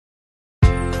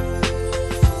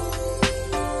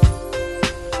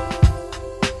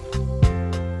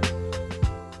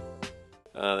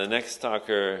The next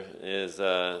talker is,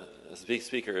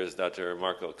 speaker is Dr.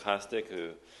 Marko N Kostic, who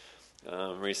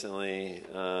recently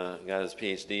got his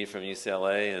PhD from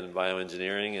UCLA in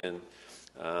bioengineering and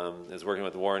is working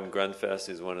with Warren Grunfest,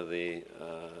 who's one of the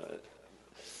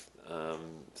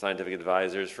scientific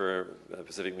advisors for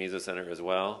Pacific Meso Center as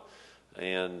well.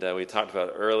 And we talked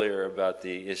about earlier about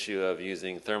the issue of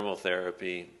using thermal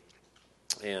therapy,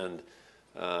 and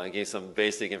I gave some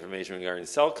basic information regarding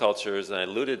cell cultures, and I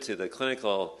alluded to the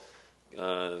clinical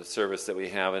service that we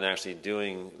have in actually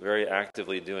very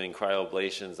actively doing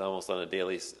cryoablations almost on a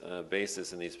daily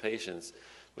basis in these patients,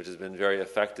 which has been very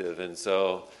effective. And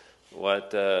so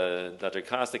what Dr.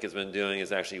 Kostic has been doing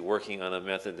is actually working on a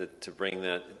method to bring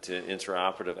that to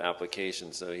intraoperative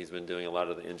application. So he's been doing a lot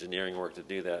of the engineering work to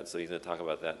do that. So he's going to talk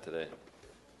about that today.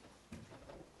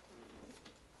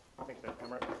 Thank you,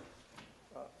 Cameron.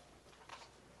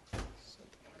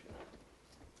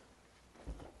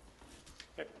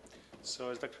 Okay. So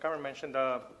as Dr. Cameron mentioned,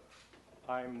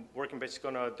 I'm working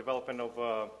basically on a development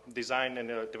of design and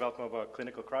development of a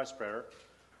clinical cryosprayer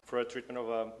for a treatment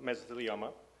of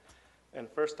mesothelioma. And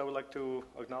first, I would like to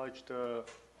acknowledge the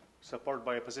support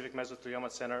by Pacific Mesothelioma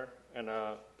Center and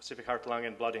Pacific Heart, Lung,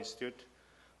 and Blood Institute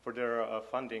for their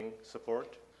funding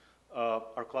support.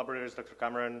 Our collaborators, Dr.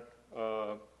 Cameron,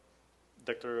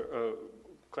 Dr.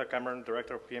 Claire Cameron,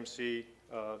 Director of PMC,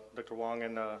 Dr. Wong,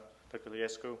 and Dr.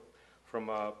 Liescu from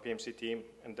PMC team,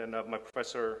 and then my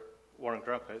professor, Warren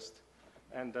Grunfest,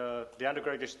 and the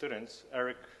undergraduate students,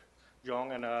 Eric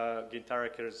Jong and Gintara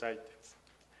Kirzait.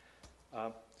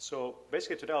 So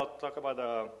basically today I'll talk about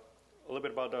a little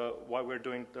bit about why we're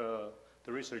doing the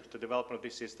research, the development of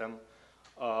this system.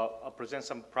 I'll present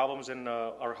some problems in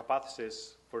our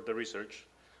hypothesis for the research.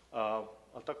 I'll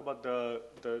talk about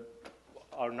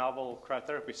our novel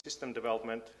cryotherapy system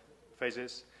development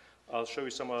phases. I'll show you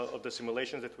some of the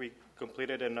simulations that we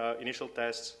completed in initial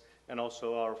tests, and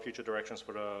also our future directions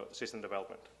for the system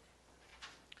development.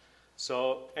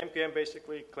 So MPM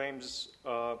basically claims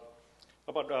about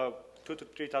 2,000 to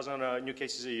 3,000 new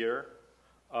cases a year.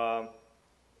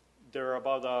 There are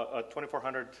about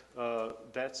 2,400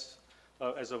 deaths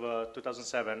as of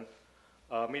 2007.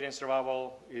 Median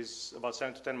survival is about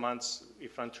 7 to 10 months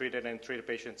if untreated, and treated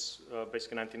patients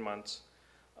basically 19 months.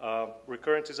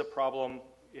 Recurrence is a problem.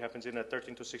 It happens in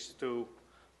 13 to 62%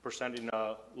 in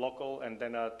local, and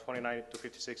then 29 to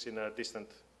 56 in distant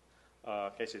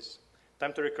cases.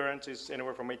 Time to recurrence is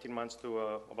anywhere from 18 months to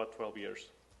about 12 years.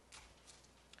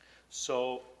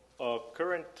 So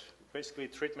current basically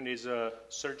treatment is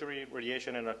surgery,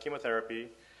 radiation, and chemotherapy.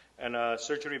 And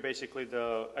surgery, basically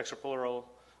the extrapleural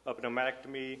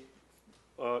pneumonectomy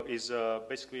is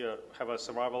basically have a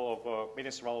survival of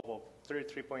median survival of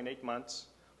 33.8 months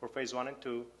for phase 1 and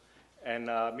 2, and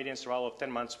median survival of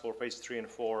 10 months for phase 3 and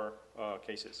 4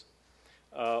 cases.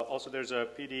 Also, there's a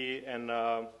PD, and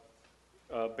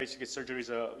basically surgery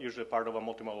is usually part of a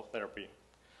multimodal therapy.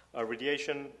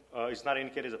 Radiation is not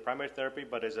indicated as a primary therapy,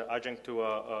 but as an adjunct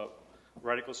to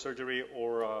radical surgery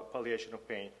or palliation of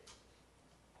pain.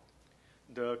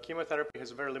 The chemotherapy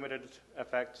has very limited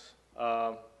effects,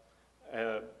 what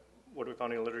we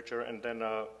found in the literature, and then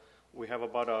we have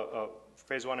about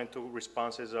phase 1 and 2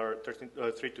 responses are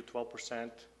 3 to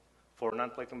 12% for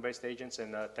non-platinum-based agents,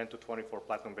 and 10 to 20 for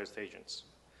platinum-based agents.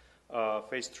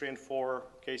 Phase 3 and 4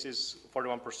 cases,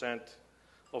 41%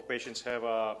 of patients have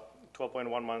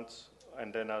 12.1 months,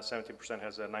 and then 17%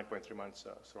 has 9.3 months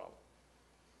survival.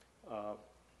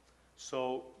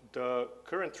 So the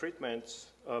current treatments,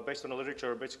 based on the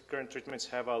literature, current treatments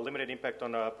have a limited impact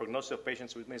on the prognosis of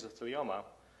patients with mesothelioma.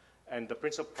 And the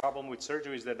principal problem with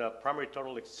surgery is that a primary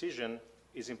total excision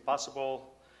is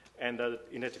impossible, and the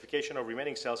identification of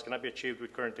remaining cells cannot be achieved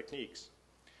with current techniques.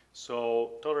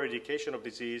 So total eradication of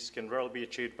disease can rarely be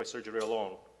achieved by surgery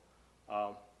alone.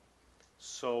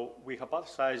 So we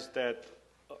hypothesized that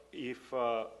if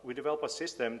we develop a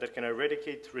system that can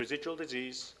eradicate residual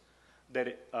disease, that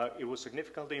it will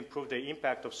significantly improve the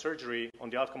impact of surgery on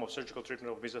the outcome of surgical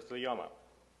treatment of mesothelioma.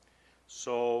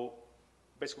 So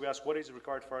basically we asked, what is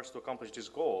required for us to accomplish this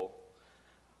goal?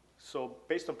 So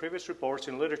based on previous reports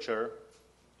in literature,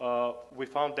 we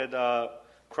found that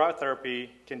cryotherapy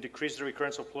can decrease the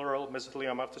recurrence of pleural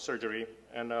mesothelioma after surgery,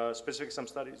 and specifically some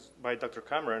studies by Dr.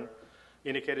 Cameron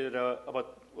indicated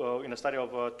in a study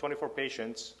of 24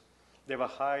 patients, they have a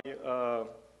high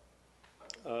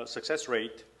success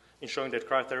rate in showing that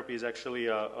cryotherapy is actually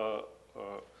a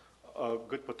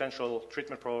good potential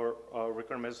treatment for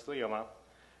recurrent mesothelioma,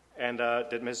 and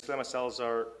that mesothelioma cells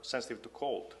are sensitive to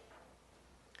cold.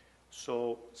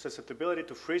 So susceptibility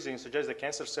to freezing suggests that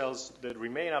cancer cells that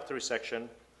remain after resection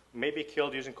may be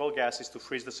killed using cold gases to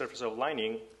freeze the surface of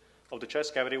lining of the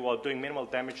chest cavity while doing minimal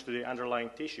damage to the underlying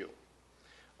tissue.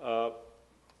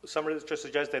 Some research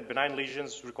suggests that benign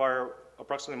lesions require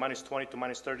approximately -20 to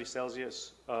 -30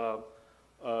 Celsius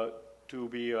to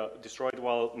be destroyed,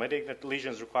 while malignant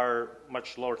lesions require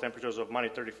much lower temperatures of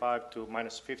 -35 to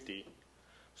 -50.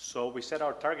 So we set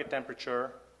our target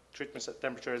temperature, treatment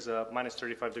temperature, as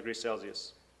 -35 degrees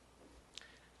Celsius.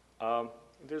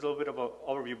 There's a little bit of an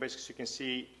overview. Basically, you can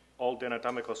see all the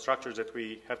anatomical structures that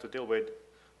we have to deal with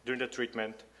during the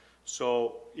treatment.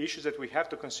 So issues that we have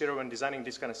to consider when designing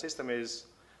this kind of system is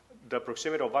the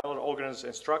proximity of vital organs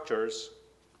and structures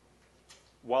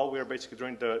while we are basically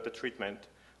doing the treatment.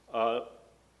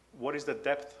 What is the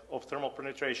depth of thermal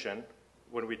penetration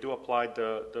when we do apply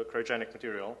the cryogenic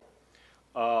material?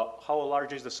 How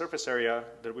large is the surface area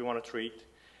that we want to treat?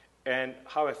 And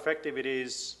how effective it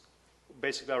is,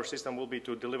 basically our system will be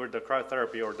to deliver the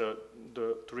cryotherapy or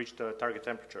to reach the target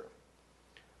temperature.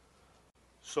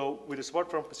 So with the support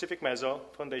from Pacific Meso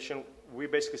Foundation, we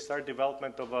basically started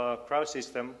development of a cryo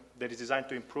system that is designed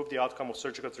to improve the outcome of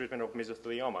surgical treatment of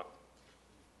mesothelioma.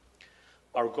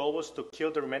 Our goal was to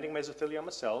kill the remaining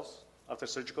mesothelioma cells after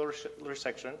surgical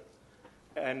resection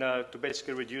and to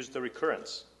basically reduce the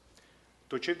recurrence.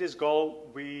 To achieve this goal,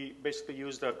 we basically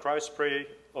used a cryospray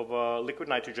of liquid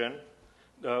nitrogen,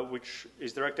 which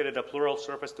is directed at a pleural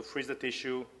surface to freeze the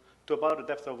tissue to about a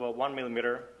depth of 1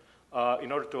 millimeter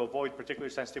in order to avoid particularly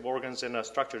sensitive organs and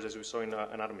structures, as we saw in the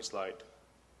anatomy slide.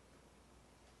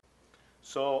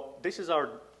 So this is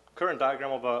our current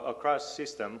diagram of a cryo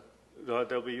system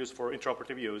that will be used for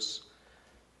intraoperative use.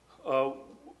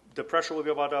 The pressure will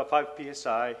be about 5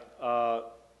 psi.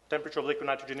 Temperature of liquid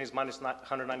nitrogen is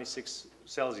 -196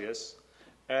 Celsius.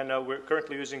 And we're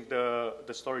currently using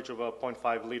the storage of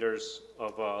 0.5 liters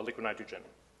of liquid nitrogen.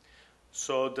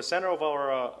 So the center of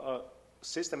our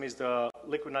system is the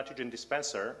liquid nitrogen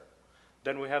dispenser.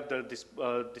 Then we have the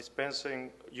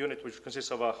dispensing unit, which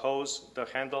consists of a hose, the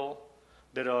handle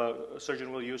that a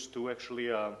surgeon will use to actually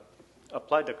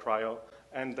apply the cryo,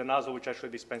 and the nozzle, which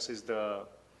actually dispenses the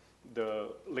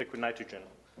liquid nitrogen.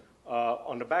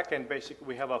 On the back end, basically,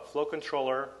 we have a flow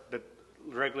controller that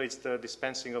regulates the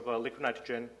dispensing of liquid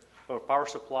nitrogen, a power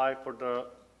supply for the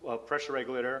pressure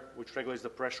regulator, which regulates the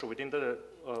pressure within the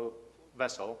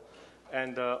vessel,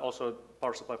 and also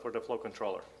power supply for the flow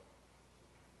controller.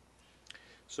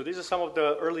 So these are some of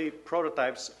the early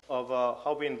prototypes of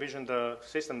how we envision the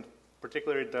system,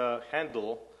 particularly the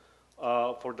handle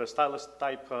for the stylus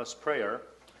type sprayer,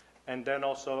 and then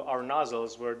also our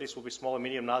nozzles, where this will be small and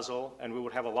medium nozzle, and we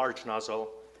would have a large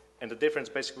nozzle. And the difference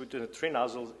basically between the three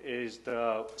nozzles is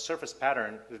the surface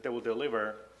pattern that they will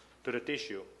deliver to the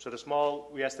tissue. So the small,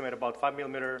 we estimate about 5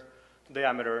 millimeter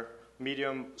diameter,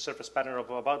 medium surface pattern of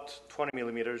about 20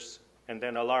 millimeters, and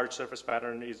then a large surface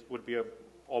pattern would be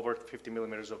over 50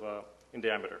 millimeters in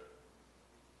diameter.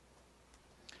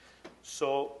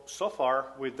 So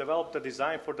far, we've developed a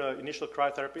design for the initial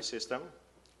cryotherapy system.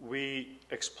 We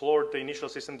explored the initial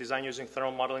system design using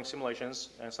thermal modeling simulations,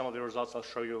 and some of the results I'll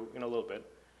show you in a little bit.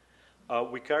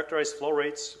 We characterized flow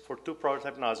rates for 2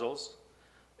 prototype nozzles,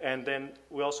 and then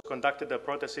we also conducted the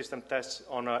prototype system tests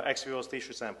on ex vivo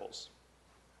tissue samples.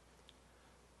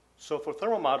 So for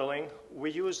thermal modeling,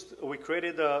 we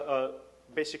created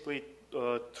basically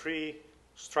 3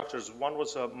 structures. One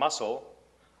was a muscle,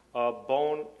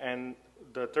 bone, and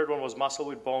the third one was muscle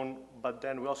with bone, but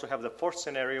then we also have the fourth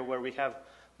scenario where we have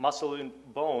muscle and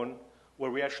bone,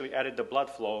 where we actually added the blood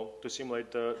flow to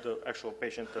simulate the actual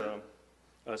patient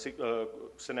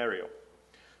scenario.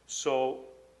 So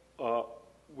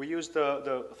we used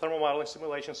the thermal modeling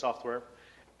simulation software,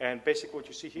 and basically what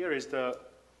you see here is the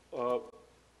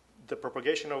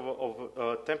propagation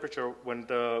of temperature when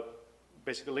the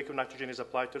basically liquid nitrogen is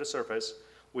applied to the surface.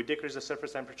 We decrease the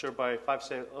surface temperature by 5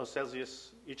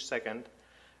 Celsius each second,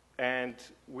 and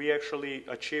we actually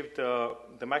achieved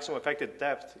the maximum effective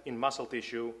depth in muscle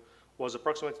tissue was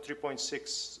approximately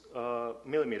 3.6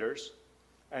 millimeters,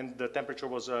 and the temperature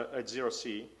was at 0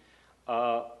 C.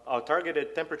 Our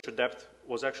targeted temperature depth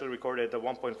was actually recorded at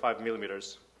 1.5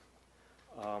 millimeters.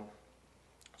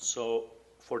 So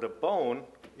for the bone,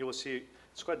 you will see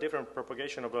it's quite a different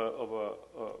propagation of a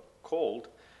cold.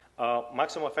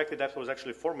 Maximum effective depth was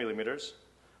actually 4 millimeters,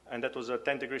 and that was at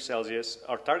 10 degrees Celsius.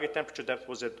 Our target temperature depth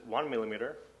was at 1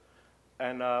 millimeter,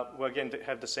 and we again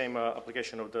have the same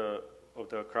application of the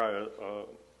cryo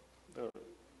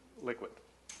liquid.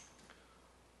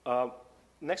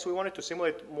 Next, we wanted to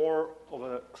simulate more of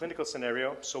a clinical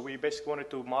scenario, so we basically wanted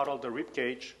to model the rib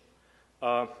cage.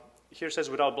 Here it says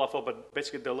without blood flow, but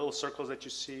basically the little circles that you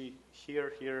see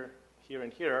here, here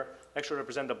and here actually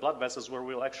represent the blood vessels where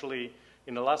we'll actually,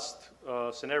 in the last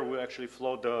scenario, we'll actually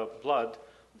flow the blood,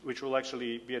 which will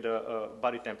actually be at a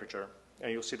body temperature,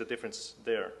 and you'll see the difference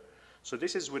there. So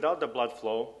this is without the blood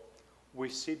flow. We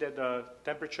see that the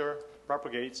temperature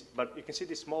propagates, but you can see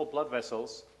these small blood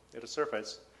vessels at the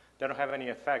surface. They don't have any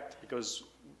effect because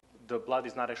the blood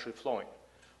is not actually flowing.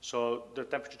 So the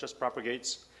temperature just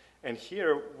propagates. And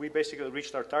here, we basically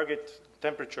reached our target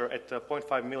temperature at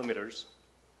 0.5 millimeters,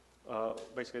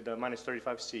 basically the minus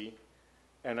 35 C,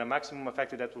 and a maximum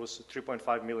effect of that was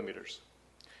 3.5 millimeters.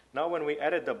 Now, when we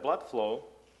added the blood flow,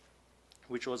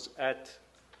 which was at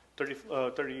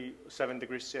 37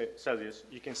 degrees Celsius,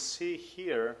 you can see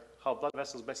here how blood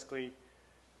vessels basically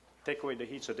take away the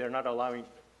heat, so they're not allowing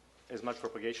as much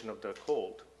propagation of the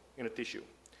cold in the tissue.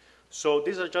 So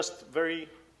these are just very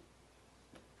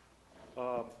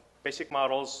basic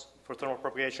models for thermal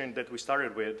propagation that we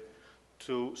started with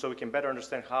so we can better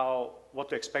understand what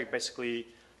to expect basically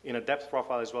in a depth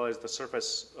profile as well as the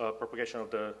surface propagation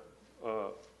of the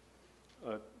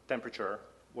temperature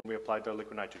when we applied the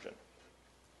liquid nitrogen.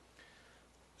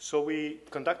 So we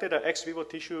conducted an ex vivo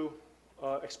tissue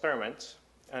experiment,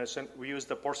 and we used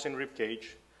the porcine rib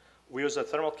cage. We used a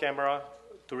thermal camera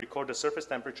to record the surface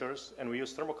temperatures, and we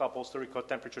used thermocouples to record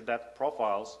temperature depth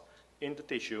profiles in the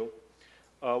tissue.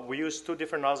 We used two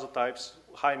different nozzle types,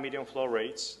 high and medium flow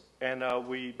rates, and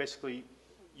we basically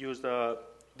used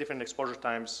different exposure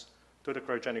times to the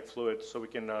cryogenic fluid so we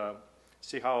can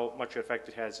see how much effect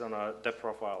it has on a depth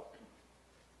profile.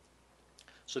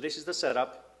 So this is the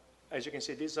setup. As you can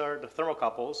see, these are the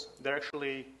thermocouples. They're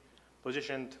actually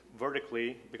positioned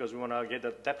vertically because we want to get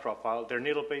the depth profile. They're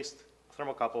needle-based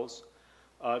thermocouples.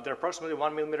 They're approximately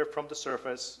 1 millimeter from the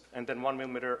surface and then 1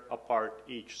 millimeter apart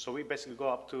each. So we basically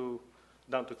go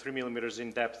down to 3 millimeters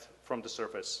in depth from the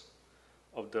surface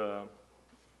of the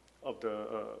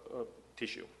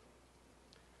tissue.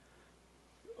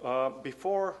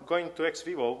 Before going to ex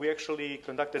vivo, we actually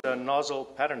conducted a nozzle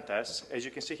pattern test. As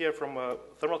you can see here from a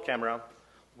thermal camera,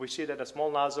 we see that a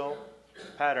small nozzle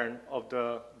pattern of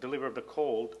the delivery of the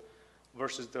cold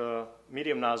versus the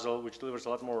medium nozzle, which delivers a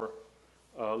lot more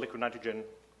liquid nitrogen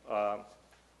to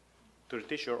the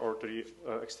tissue or to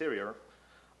the exterior.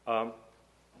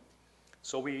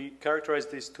 So we characterize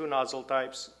these two nozzle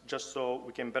types just so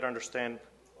we can better understand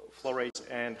flow rates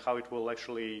and how it will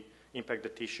actually impact the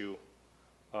tissue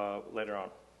later on.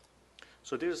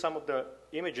 So these are some of the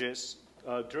images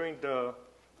during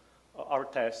our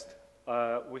test.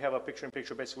 We have a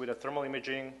picture-in-picture basically with a thermal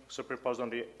imaging superimposed on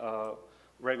the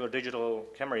regular digital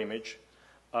camera image.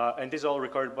 And these are all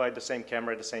recorded by the same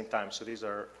camera at the same time. So these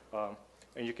are,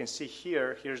 and you can see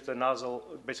here's the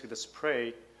nozzle, basically the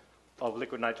spray of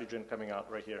liquid nitrogen coming out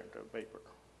right here, the vapor.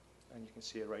 And you can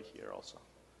see it right here also.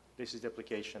 This is the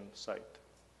application site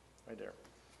right there.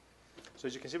 So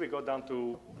as you can see, we go down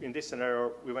to, in this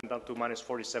scenario, we went down to minus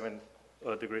 47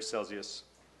 degrees Celsius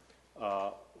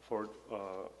for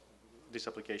this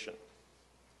application.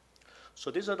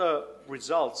 So these are the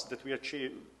results that we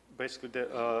achieved basically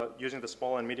using the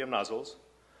small and medium nozzles.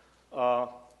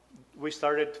 We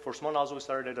started, for small nozzle, we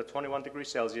started at 21 degrees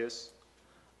Celsius.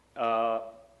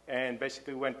 And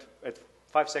basically went at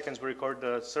 5 seconds, we recorded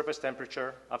the surface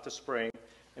temperature after spraying,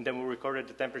 and then we recorded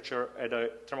the temperature at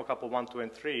a thermocouple 1, 2,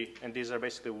 and 3, and these are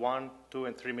basically 1, 2,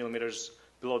 and 3 millimeters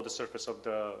below the surface of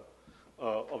the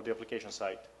application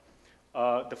site.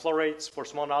 The flow rates for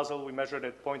small nozzle, we measured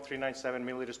at 0.397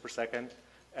 milliliters per second,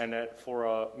 and for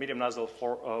a medium nozzle,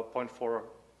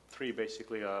 0.43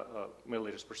 basically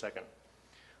milliliters per second.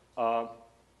 On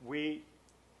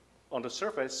the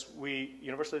surface, we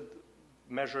universally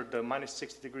measured the minus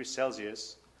 60 degrees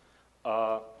Celsius,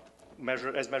 as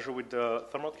measured with the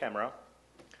thermal camera.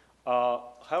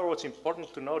 However, what's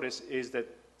important to notice is that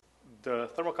the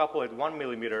thermocouple at 1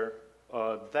 millimeter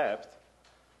depth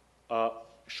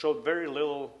showed very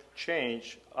little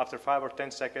change after 5 or 10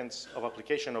 seconds of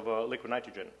application of liquid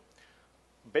nitrogen.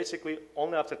 Basically,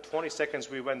 only after 20 seconds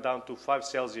we went down to 5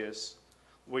 Celsius,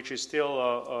 which is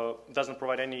still doesn't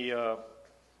provide any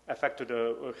effect to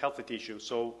the healthy tissue.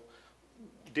 So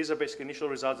these are basically initial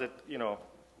results that,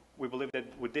 we believe that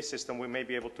with this system we may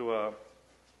be able to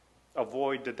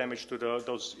avoid the damage to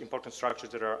those important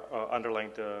structures that are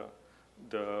underlying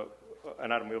the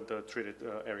anatomy of the treated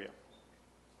area.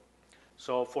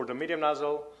 So for the medium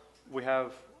nozzle, we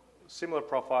have similar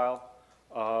profile,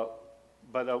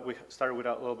 but we started with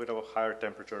a little bit of a higher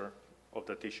temperature of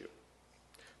the tissue.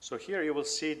 So here you will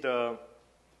see the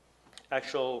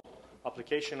actual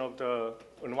application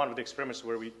in one of the experiments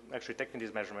where we actually taken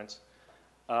these measurements.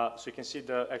 So you can see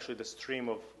actually the stream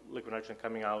of liquid nitrogen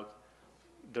coming out.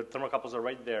 The thermocouples are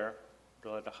right there.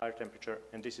 at a higher temperature,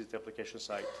 and this is the application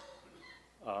site.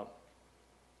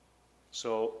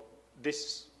 So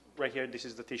this right here, this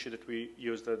is the tissue that we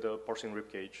used, the porcine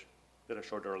rib cage that I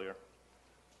showed earlier.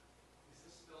 Is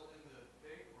this still in the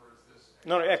pig, or is this?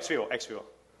 No, ex vivo, ex vivo.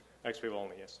 Ex vivo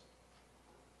only, yes.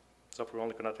 So we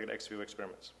only conducted ex vivo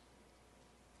experiments.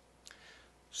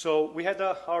 So we had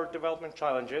our development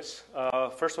challenges.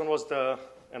 First one was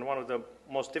and one of the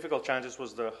most difficult challenges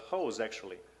was the hose,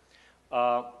 actually.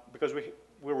 Because we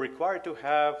were required to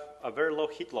have a very low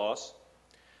heat loss.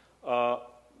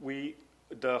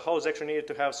 The hose actually needed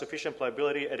to have sufficient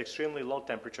pliability at extremely low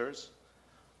temperatures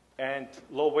and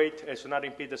low weight as to not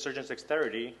impede the surgeon's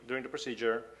dexterity during the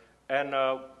procedure. And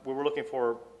we were looking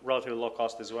for relatively low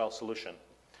cost as well solution.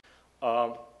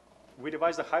 We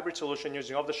devised a hybrid solution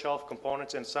using off-the-shelf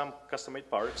components and some custom-made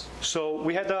parts. So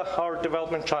we had our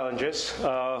development challenges.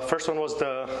 First one was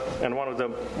and one of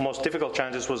the most difficult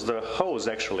challenges was the hose,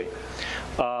 actually.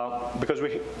 Because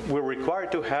we were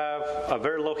required to have a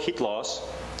very low heat loss.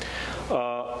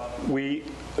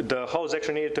 The hose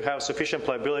actually needed to have sufficient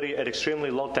pliability at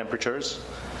extremely low temperatures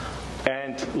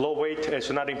and low weight as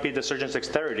to not impede the surgeon's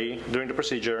dexterity during the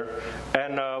procedure.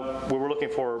 And we were looking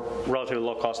for relatively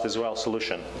low cost as well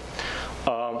solution.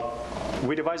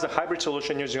 We devised a hybrid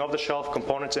solution using off-the-shelf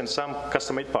components and some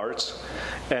custom-made parts.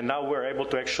 And now we're able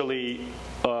to actually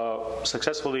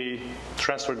successfully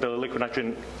transfer the liquid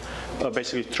nitrogen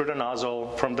basically through the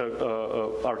nozzle from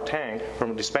our tank, from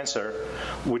the dispenser,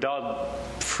 without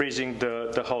freezing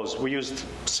the hose. We used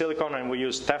silicone and we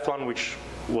used Teflon, which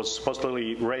was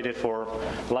supposedly rated for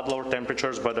a lot lower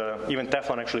temperatures, but even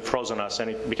Teflon actually froze on us and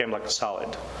it became like a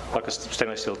solid, like a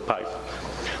stainless steel pipe.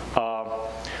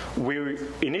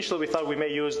 Initially we thought we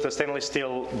may use the stainless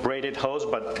steel braided hose,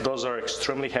 but those are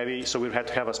extremely heavy, so we had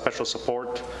to have a special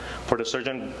support for the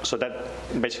surgeon. So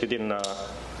that basically didn't.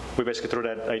 We basically threw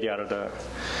that idea out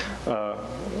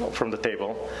of from the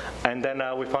table, and then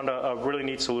we found a really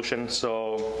neat solution.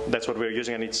 So that's what we're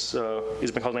using, and it's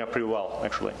been holding up pretty well,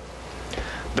 actually.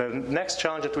 The next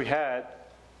challenge that we had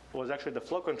was actually the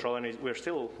flow control, and we're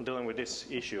still dealing with this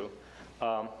issue.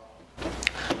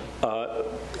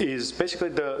 Is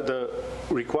basically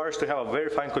requires to have a very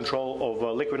fine control of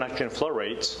liquid nitrogen flow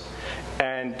rates,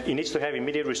 and it needs to have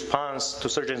immediate response to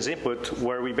surgeon's input,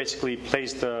 where we basically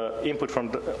place the input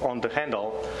on the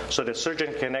handle, so the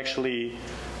surgeon can actually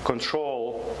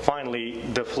control finally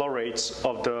the flow rates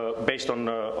based on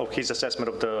his assessment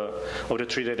of the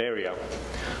treated area.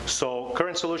 So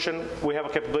current solution, we have a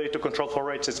capability to control flow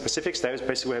rates at specific steps.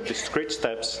 Basically, we have discrete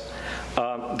steps.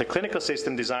 The clinical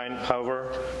system design,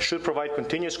 however, should provide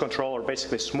continuous control, or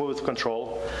basically smooth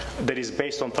control, that is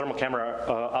based on thermal camera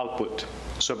output.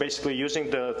 So basically, using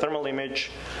the thermal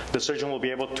image, the surgeon will be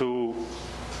able to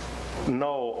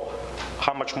know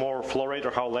how much more flow rate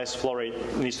or how less flow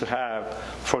rate needs to have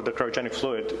for the cryogenic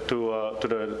fluid to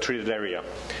the treated area.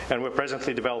 And we're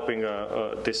presently developing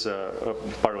this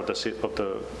part of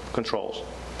the controls.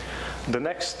 The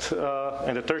next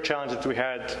and the third challenge that we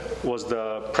had was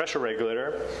the pressure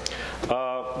regulator,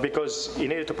 because it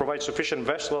needed to provide sufficient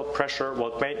vessel pressure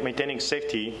while maintaining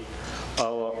safety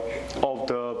of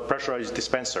the pressurized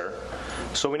dispenser.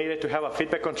 So we needed to have a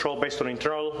feedback control based on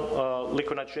internal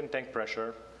liquid nitrogen tank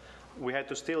pressure. We had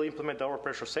to still implement the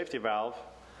overpressure safety valve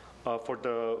for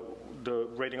the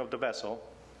rating of the vessel.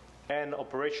 And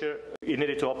it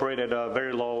needed to operate at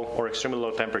very low or extremely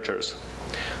low temperatures.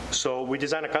 So we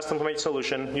designed a custom-made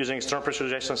solution using external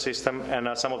pressurization system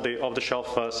and some of the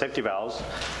off-the-shelf safety valves.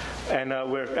 And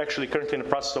we're actually currently in the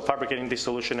process of fabricating this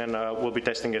solution, and we'll be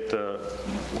testing it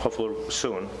hopefully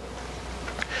soon.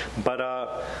 But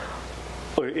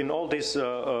in all these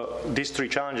three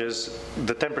challenges,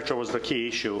 the temperature was the key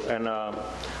issue, and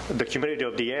the humidity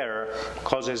of the air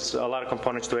causes a lot of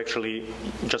components to actually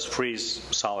just freeze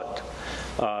solid.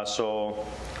 So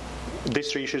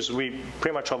these three issues we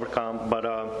pretty much overcome, but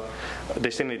they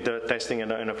still need the testing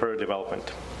and a further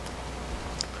development.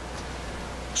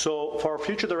 So for our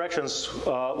future directions,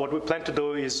 what we plan to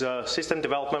do is system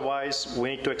development-wise,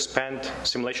 we need to expand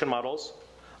simulation models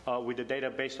with the data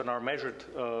based on our measured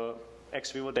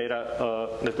ex vivo data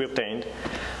that we obtained.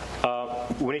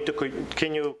 We need to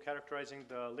continue characterizing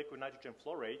the liquid nitrogen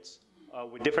flow rates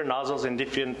with different nozzles and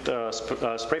different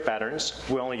spray patterns.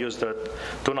 We only used the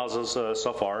 2 nozzles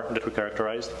so far that we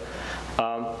characterized.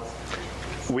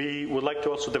 We would like to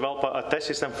also develop a test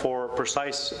system for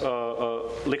precise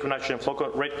liquid nitrogen flow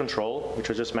rate control, which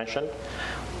I just mentioned.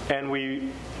 And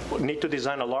we need to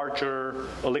design a larger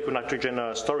liquid nitrogen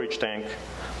storage tank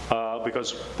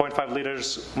because 0.5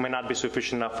 liters may not be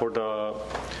sufficient enough for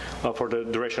the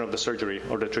duration of the surgery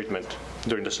or the treatment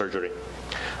during the surgery.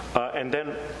 And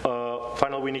then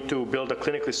finally, we need to build a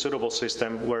clinically suitable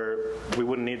system where we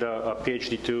wouldn't need a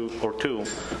PhD or two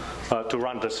to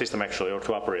run the system actually, or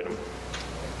to operate them.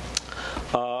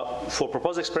 For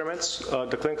proposed experiments,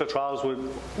 the clinical trials we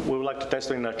would like to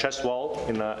test in a chest wall,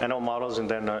 in animal models, and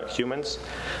then humans.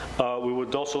 We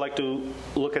would also like to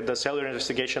look at the cellular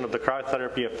investigation of the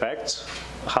cryotherapy effects,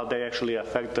 how they actually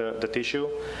affect the tissue.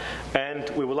 And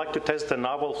we would like to test the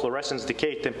novel fluorescence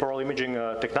decay temporal imaging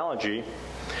technology,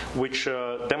 which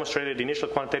demonstrated initial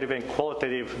quantitative and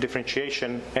qualitative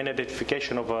differentiation and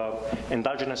identification of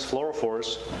endogenous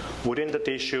fluorophores within the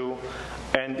tissue,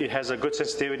 and it has a good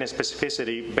sensitivity and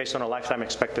specificity based on a lifetime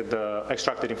expected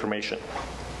extracted information.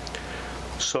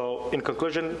 So in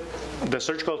conclusion, the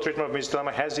surgical treatment of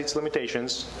mesothelioma has its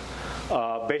limitations.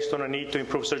 Based on a need to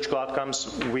improve surgical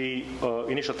outcomes,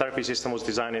 initial therapy system was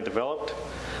designed and developed.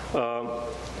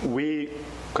 We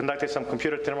conducted some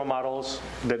computer thermal models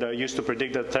that are used to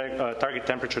predict the target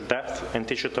temperature depth and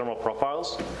tissue thermal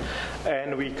profiles.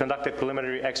 And we conducted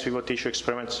preliminary ex vivo tissue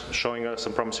experiments showing us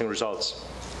some promising results.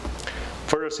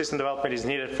 Further system development is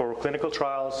needed for clinical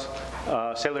trials.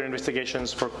 Cellular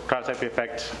investigations for cryotherapy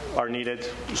effect are needed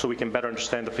so we can better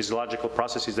understand the physiological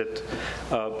processes that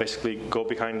basically go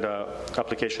behind the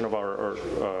application of our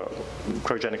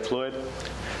cryogenic fluid.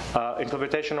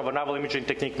 Implementation of a novel imaging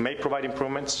technique may provide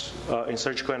improvements in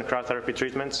surgical and cryotherapy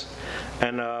treatments.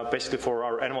 And basically for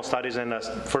our animal studies and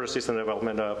further system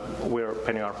development, we're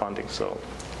pending our funding. So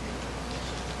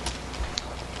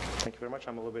thank you very much.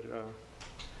 I'm a little bit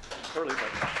early,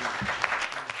 but